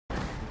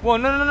Whoa,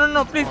 no, no, no,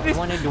 no, please, please.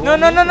 Wanna duel No,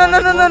 no, me? no, no, no,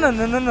 Wanna no, no, duel no,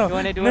 no, no, no. You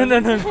wanna No, duel no,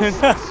 me? no, no,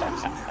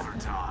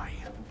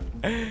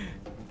 no.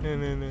 No,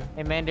 no, no.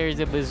 Hey man, there's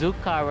a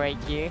bazooka right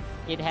here.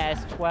 It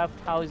has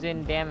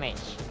 12,000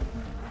 damage.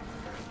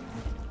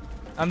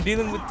 I'm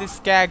dealing with the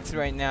skags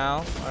right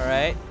now.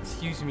 Alright.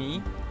 Excuse me.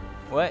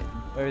 What?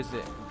 Where is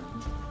it?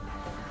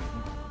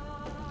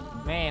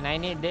 Man, I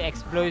need the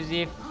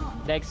explosive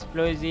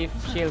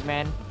shield,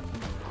 man.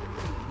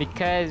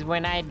 Because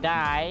when I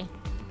die,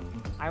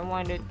 I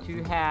wanted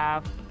to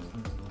have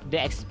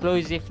the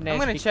explosiveness. I'm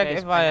gonna check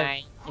if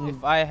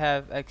I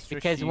have extra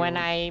Because shield. when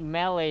I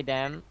melee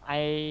them,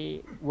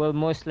 I will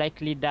most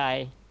likely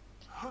die.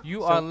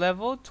 You are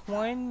level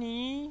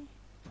 20.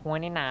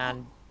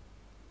 29.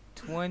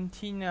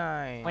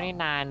 29.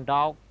 29,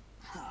 dog.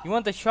 You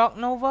want the shock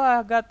nova?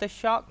 I got the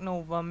shock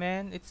nova,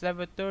 man. It's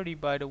level 30,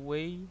 by the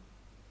way.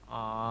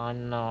 Oh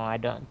no, I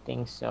don't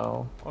think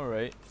so.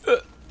 Alright.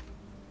 I'm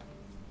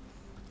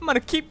gonna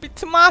keep it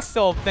to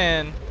myself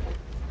then.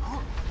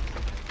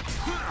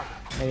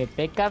 Maybe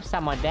pick up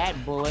some of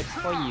that bullets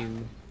for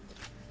you.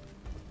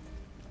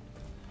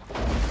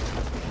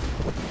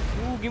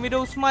 Ooh, give me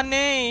those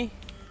money.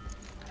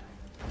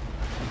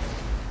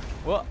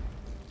 What?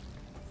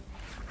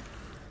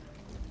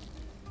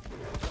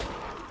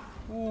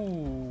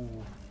 Ooh.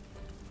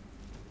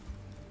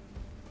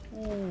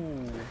 Ooh.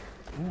 Ooh.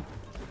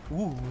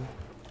 Ooh.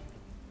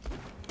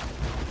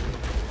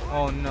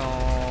 Oh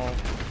no.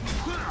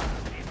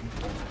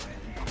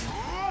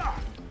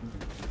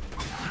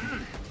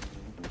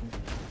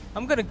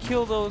 I'm gonna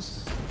kill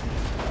those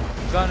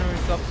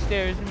gunners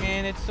upstairs,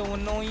 man. It's so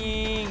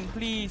annoying.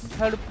 Please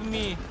help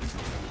me.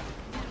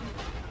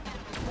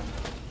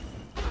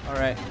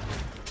 Alright.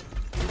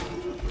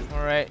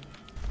 Alright.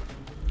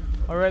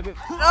 Alright,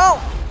 no!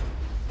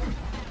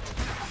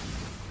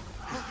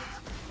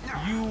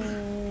 You...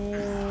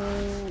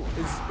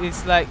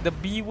 It's like the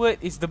B word.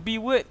 Is the B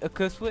word a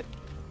curse word?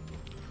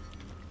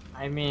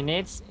 I mean,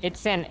 it's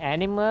an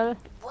animal.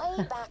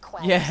 Way back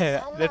when,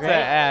 Yeah, that's what I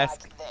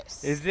asked. like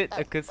this. Is it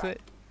a curse right. word?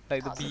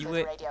 Like the Passes B through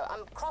word? radio.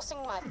 I'm crossing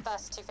my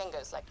first two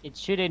fingers like It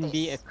shouldn't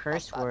be a this,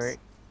 curse Xbox. word.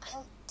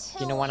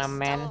 Until You know what I we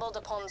mean? stumbled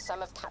upon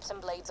some of Captain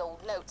Blade's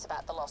old notes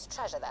about the lost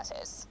treasure, that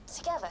is.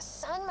 Together,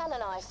 Sandman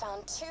and I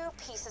found 2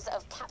 pieces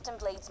of Captain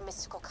Blade's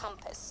mystical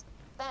compass.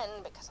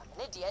 Then, because I'm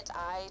an idiot,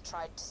 I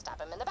tried to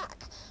stab him in the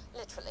back.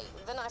 Literally,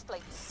 the knife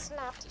blade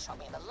snapped, he shot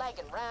me in the leg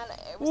and ran.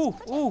 It was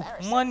pretty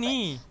embarrassing,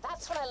 money. but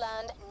that's when I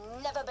learned,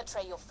 never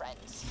betray your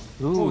friends.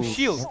 Oh,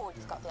 shield. Sure,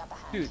 you've got the upper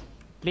hand. Dude.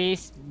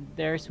 Please,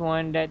 there's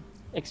one that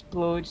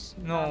explodes.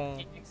 No.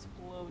 It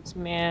explodes,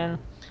 man.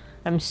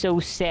 I'm so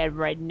sad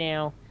right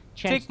now.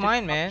 Take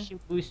mine, man.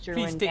 Booster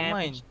Please and take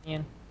damage, mine.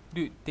 man.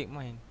 Dude, take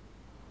mine.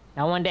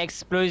 I want the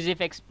explosive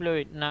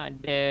explode,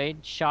 not the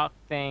shock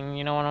thing.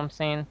 You know what I'm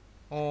saying?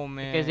 Oh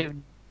man. Because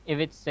if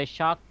it's the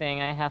shock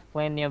thing, I have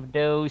plenty of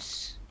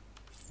those.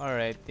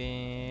 Alright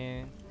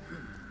then.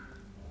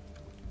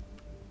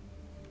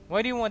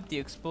 Why do you want the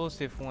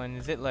explosive one?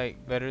 Is it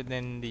like better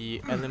than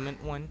the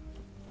element one?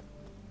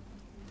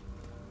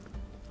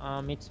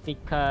 It's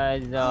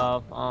because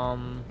of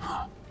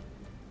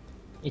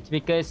it's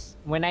because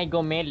when I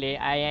go melee,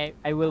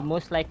 I will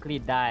most likely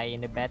die in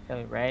the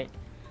battle, right?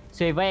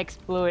 So if I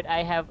explode,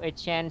 I have a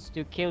chance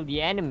to kill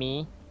the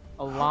enemy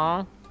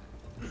along.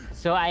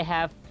 So I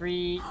have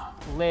 3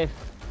 lift.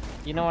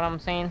 You know what I'm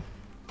saying?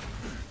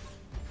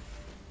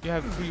 You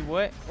have 3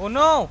 what? Oh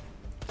no!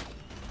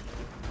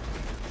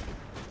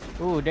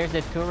 Ooh, there's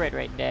a turret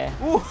right there.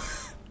 Ooh!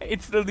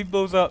 It slowly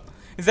blows up.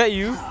 Is that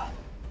you?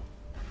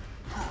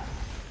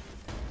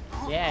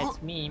 Yeah,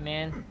 it's me,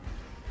 man.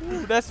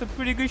 Ooh, that's a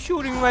pretty good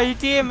shooting right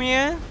there,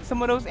 man.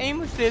 Some of those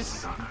aim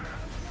assists.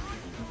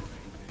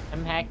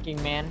 I'm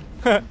hacking, man.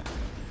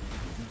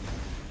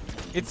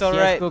 It's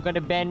alright. CS:GO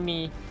gonna ban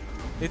me.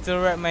 It's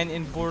alright, man.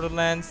 In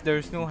Borderlands,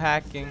 there's no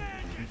hacking.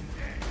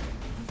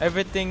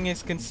 Everything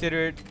is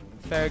considered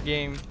fair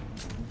game.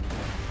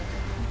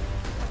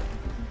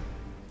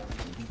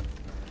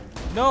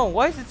 No,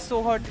 why is it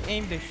so hard to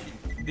aim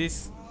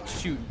this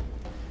shoot?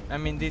 I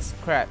mean, this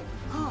crap.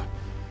 Or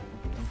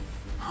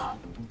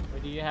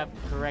do you have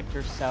to correct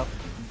yourself?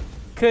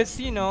 Cause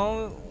you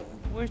know,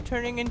 we're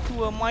turning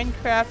into a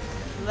Minecraft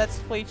Let's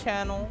Play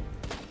channel.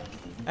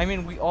 I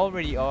mean, we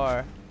already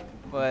are,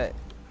 but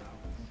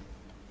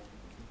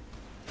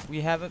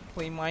we haven't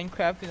played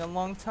Minecraft in a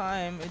long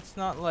time. It's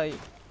not like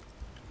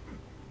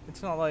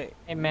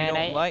Hey man, we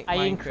don't like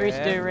I increased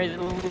the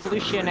Minecraft.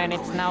 resolution and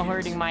it's now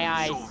hurting my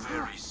eyes.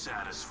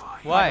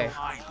 Why?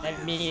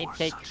 Let me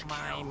take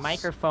my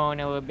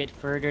microphone a little bit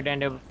further than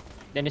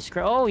the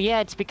screen. Oh yeah,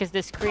 it's because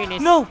the screen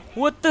is No!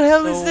 What the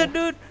hell is so- that,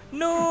 dude?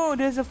 No,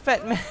 there's a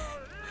fat man.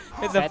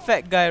 There's a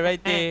fat guy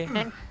right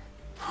there.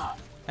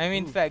 I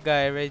mean, fat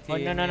guy right Oh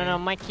there. no,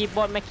 my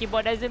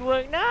keyboard doesn't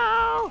work.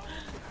 No!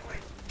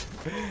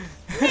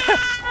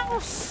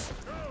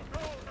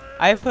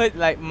 I've heard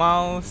like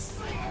mouse.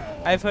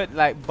 I've heard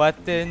like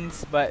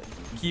buttons, but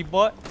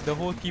keyboard, the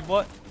whole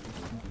keyboard,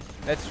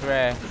 that's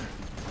rare.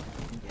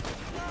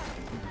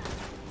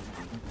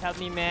 Help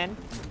me, man.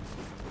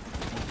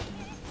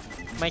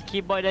 My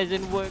keyboard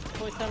doesn't work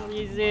for some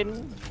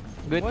reason.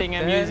 Good What thing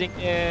I'm the heck? using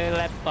a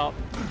laptop.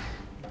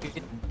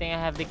 Good thing I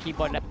have the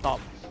keyboard laptop.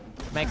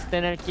 My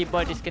external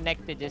keyboard is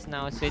connected just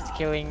now, so it's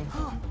killing.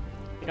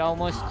 It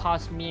almost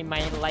cost me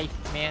my life,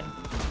 man.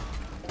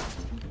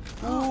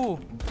 Ooh.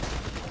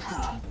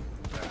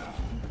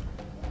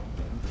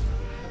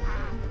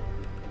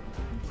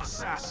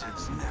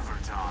 Assassins never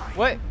die.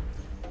 What?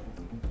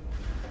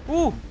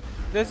 Ooh.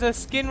 There's a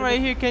skin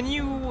right here. Can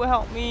you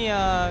help me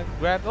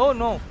grab? Oh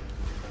no.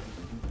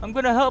 I'm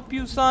gonna help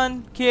you,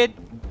 son, kid,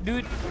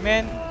 dude,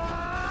 man.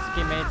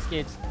 Skid, man,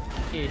 skids.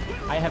 Okay,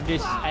 I have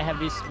this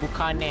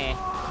Buchner.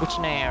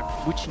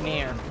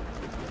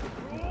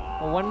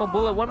 Oh, one more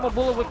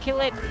bullet will kill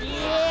it.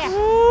 Yeah!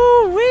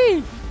 Ooh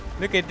wee!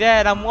 Look at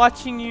that. I'm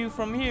watching you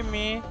from here,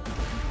 man.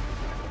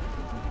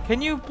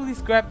 Can you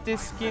please grab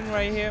this skin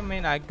right here,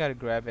 man? I gotta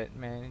grab it,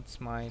 man. It's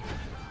mine.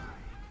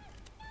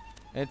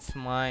 It's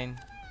mine.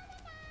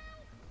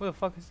 Who the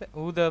fuck is that?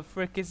 Who the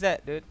frick is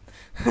that, dude?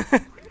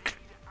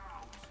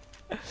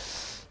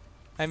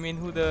 I mean,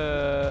 who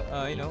the,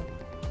 you know.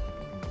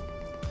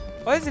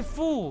 Why is it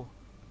full?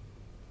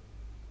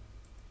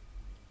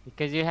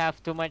 Because you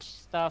have too much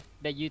stuff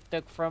that you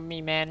took from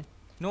me, man.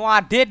 No,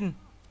 I didn't.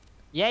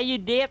 Yeah, you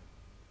did.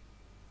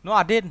 No,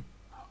 I didn't.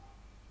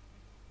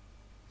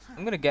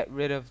 I'm gonna get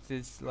rid of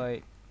this,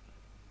 like,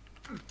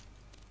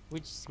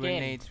 Which skin?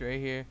 grenades right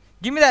here.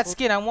 Give me that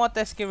skin. I want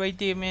that skin right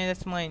there, man.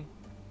 That's mine.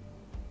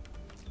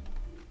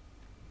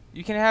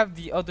 You can have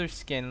the other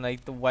skin,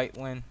 like the white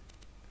one.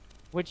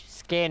 Which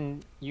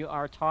skin you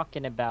are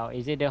talking about?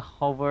 Is it the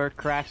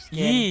hovercraft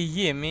skin?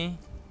 Yeah, man.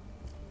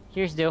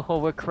 Here's the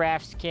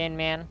hovercraft skin,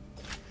 man.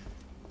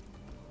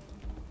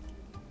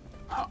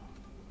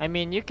 I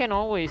mean, you can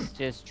always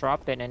just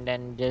drop it and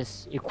then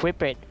just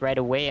equip it right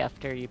away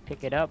after you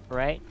pick it up,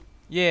 right?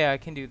 Yeah, I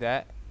can do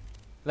that.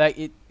 Like,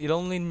 it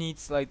only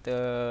needs, like,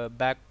 the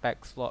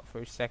backpack slot for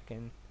a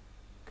second.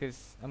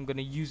 Because I'm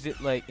gonna use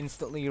it, like,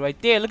 instantly right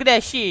there. Look at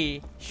that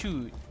shit.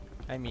 Shoot.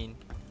 I mean,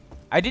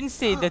 I didn't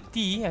say the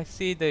T, I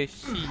say the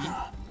she.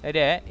 Like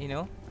that, you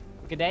know?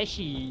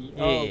 Kadashi.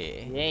 Yeah. Oh,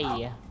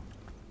 yeah.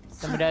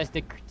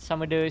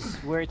 Some of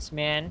those words,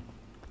 man.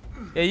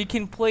 Yeah, you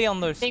can play on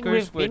those think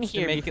curse we've been words to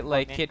here make it, before,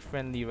 like, man.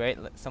 kid-friendly, right?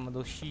 Like, some of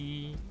those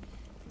she.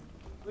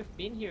 We've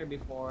been here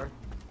before.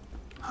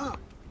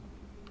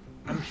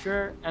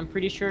 I'm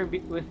pretty sure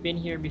we've been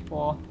here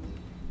before.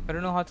 I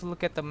don't know how to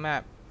look at the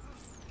map.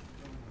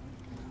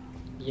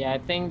 Yeah, I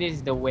think this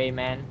is the way,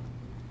 man.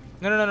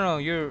 No,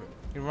 you're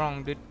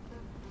wrong, dude.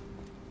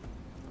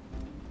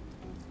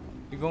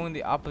 You're going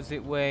the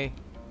opposite way.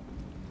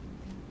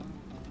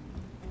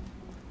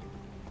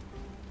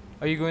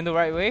 Are you going the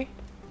right way?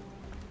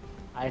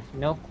 I have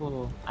no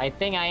clue. I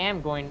think I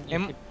am going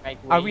into the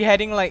right way. Are we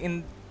heading like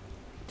in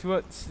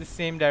towards the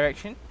same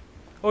direction?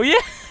 Oh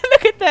yeah,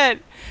 look at that.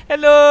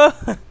 Hello.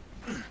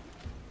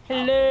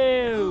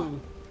 Hello!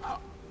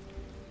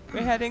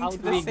 We're heading How to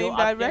do the we same go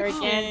up there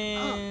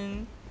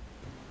direction.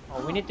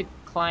 Oh, we need to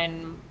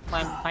find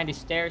the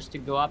stairs to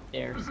go up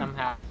there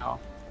somehow.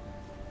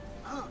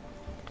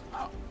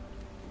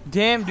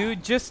 Damn,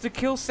 dude, just to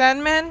kill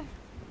Sandman?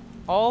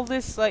 All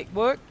this like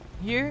work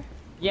here?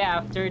 Yeah,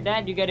 after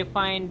that you gotta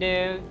find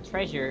the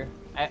treasure.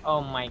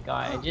 Oh my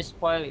god, I just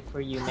spoiled it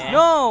for you, man.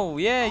 No,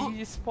 yeah, you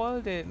just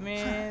spoiled it,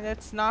 man.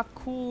 That's not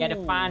cool. You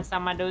gotta find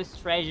some of those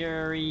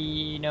treasury,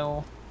 you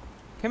know.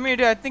 Come here,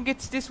 dude. I think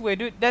it's this way,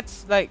 dude.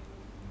 That's like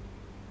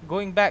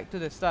going back to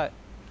the start.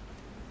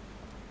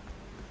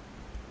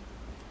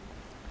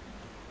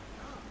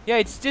 Yeah,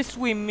 it's this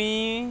way,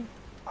 me.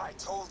 I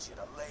told you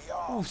to lay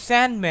off. Ooh,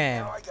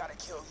 Sandman. Now I gotta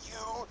kill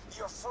you,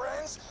 your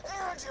friends,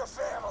 and your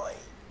family.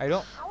 I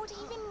don't. How would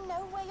he even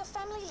know where your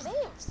family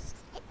lives?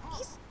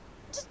 He's...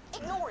 Just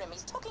ignore him.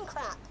 He's talking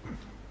crap.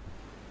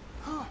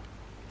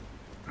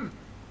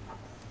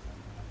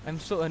 I'm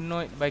so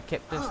annoyed by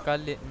Captain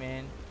Scarlet,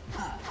 man.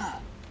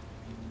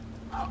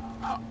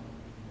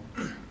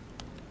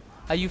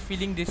 Are you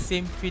feeling the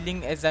same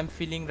feeling as I'm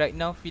feeling right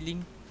now?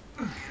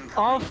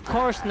 Of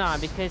course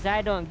not, because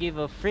I don't give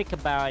a freak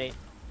about it.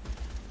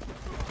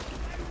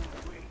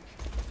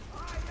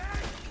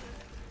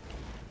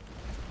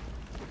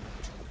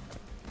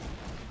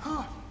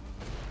 Oh.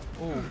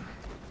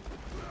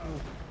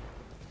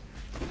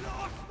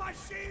 Lost my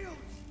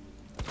shields.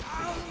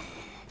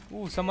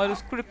 Ooh,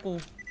 somebody's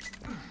crippled.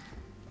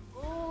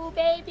 Ooh,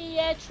 baby,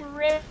 a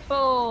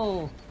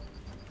triple!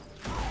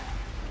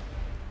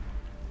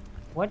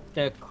 What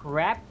the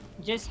crap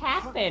just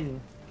happened?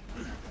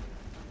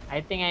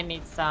 I think I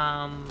need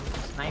some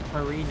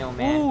sniperino,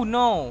 man. Ooh,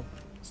 no.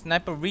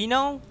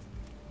 Sniperino?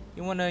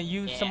 You wanna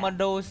use some Yeah. of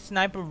those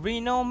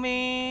sniperino,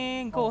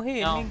 man? Go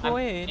ahead, No, man. Go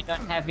I ahead.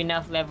 don't have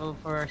enough level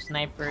for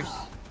snipers.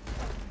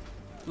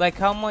 Like,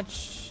 how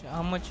much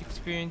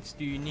experience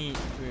do you need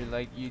for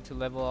like you to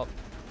level up?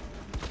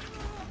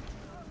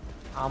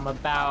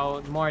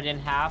 About more than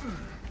half.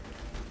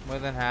 More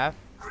than half?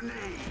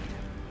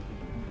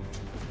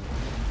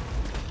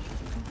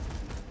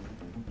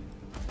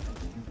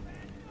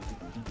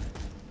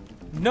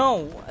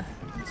 No!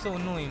 It's so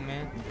annoying,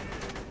 man.